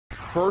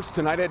First,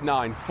 tonight at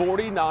 9,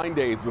 49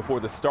 days before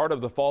the start of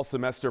the fall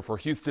semester for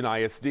Houston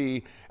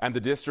ISD, and the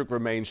district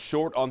remains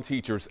short on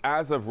teachers.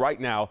 As of right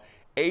now,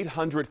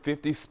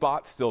 850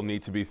 spots still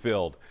need to be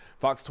filled.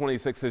 Fox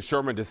 26's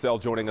Sherman Desselle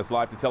joining us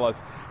live to tell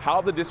us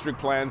how the district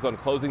plans on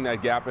closing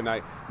that gap. And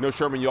I know,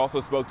 Sherman, you also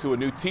spoke to a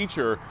new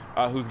teacher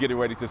who's getting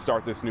ready to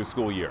start this new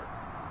school year.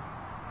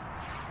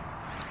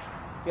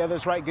 Yeah,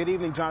 that's right. Good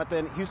evening,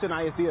 Jonathan. Houston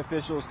ISD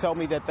officials tell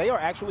me that they are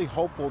actually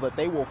hopeful that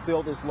they will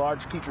fill this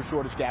large teacher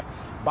shortage gap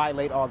by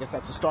late August.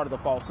 That's the start of the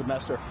fall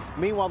semester.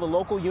 Meanwhile, the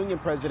local union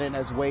president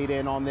has weighed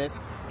in on this,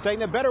 saying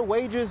that better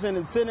wages and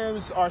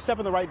incentives are a step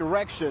in the right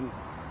direction,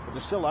 but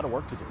there's still a lot of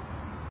work to do.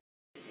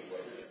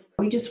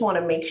 We just want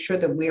to make sure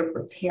that we're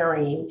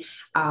preparing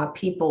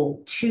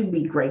people to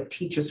be great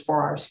teachers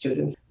for our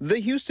students. The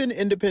Houston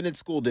Independent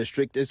School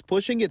District is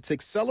pushing its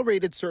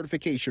accelerated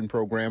certification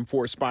program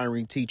for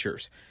aspiring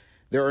teachers.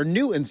 There are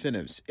new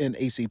incentives in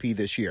ACP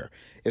this year.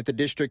 If the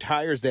district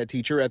hires that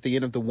teacher at the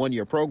end of the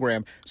one-year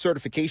program,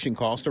 certification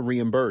costs are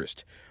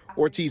reimbursed.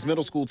 Ortiz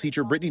Middle School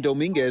teacher Brittany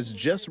Dominguez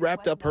just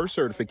wrapped up her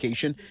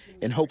certification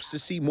and hopes to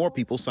see more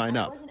people sign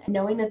up.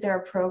 Knowing that there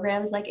are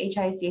programs like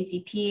HISD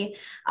ACP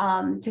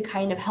to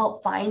kind of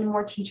help find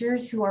more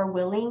teachers who are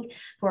willing,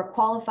 who are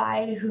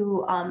qualified,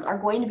 who are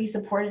going to be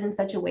supported in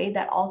such a way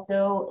that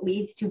also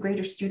leads to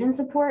greater student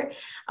support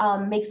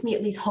makes me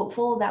at least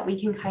hopeful that we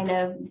can kind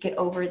of get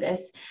over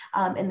this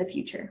in the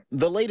future.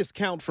 The latest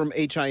count from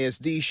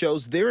HISD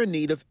shows they're in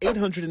need of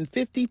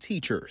 850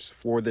 teachers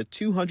for the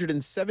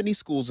 270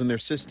 schools in their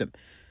system.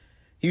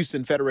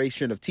 Houston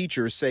Federation of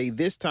Teachers say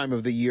this time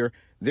of the year,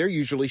 they're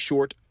usually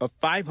short of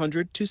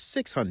 500 to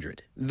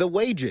 600. The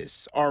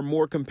wages are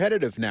more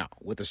competitive now,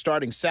 with a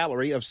starting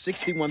salary of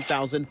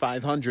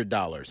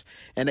 $61,500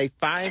 and a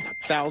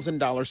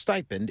 $5,000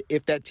 stipend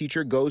if that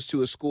teacher goes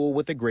to a school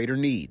with a greater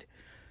need.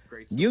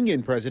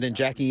 Union President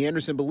Jackie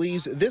Anderson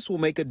believes this will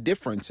make a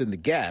difference in the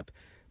gap,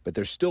 but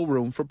there's still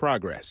room for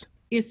progress.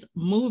 It's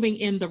moving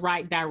in the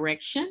right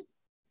direction,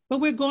 but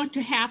we're going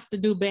to have to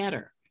do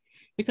better.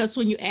 Because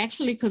when you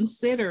actually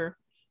consider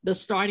the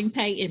starting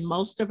pay in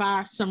most of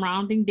our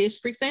surrounding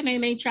districts and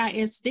in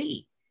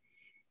HISD,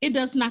 it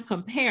does not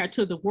compare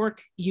to the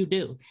work you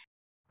do.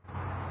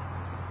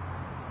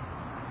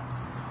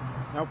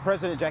 Now,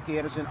 President Jackie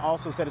Anderson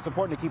also said it's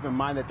important to keep in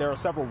mind that there are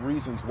several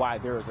reasons why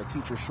there is a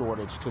teacher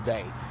shortage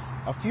today.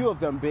 A few of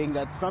them being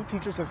that some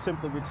teachers have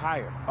simply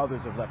retired,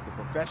 others have left the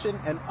profession,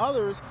 and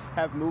others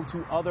have moved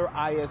to other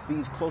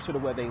ISDs closer to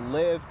where they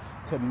live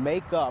to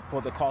make up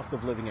for the cost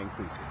of living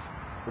increases.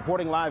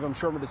 Reporting live, I'm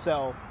Sherman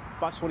Desselle,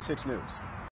 Fox 26 News.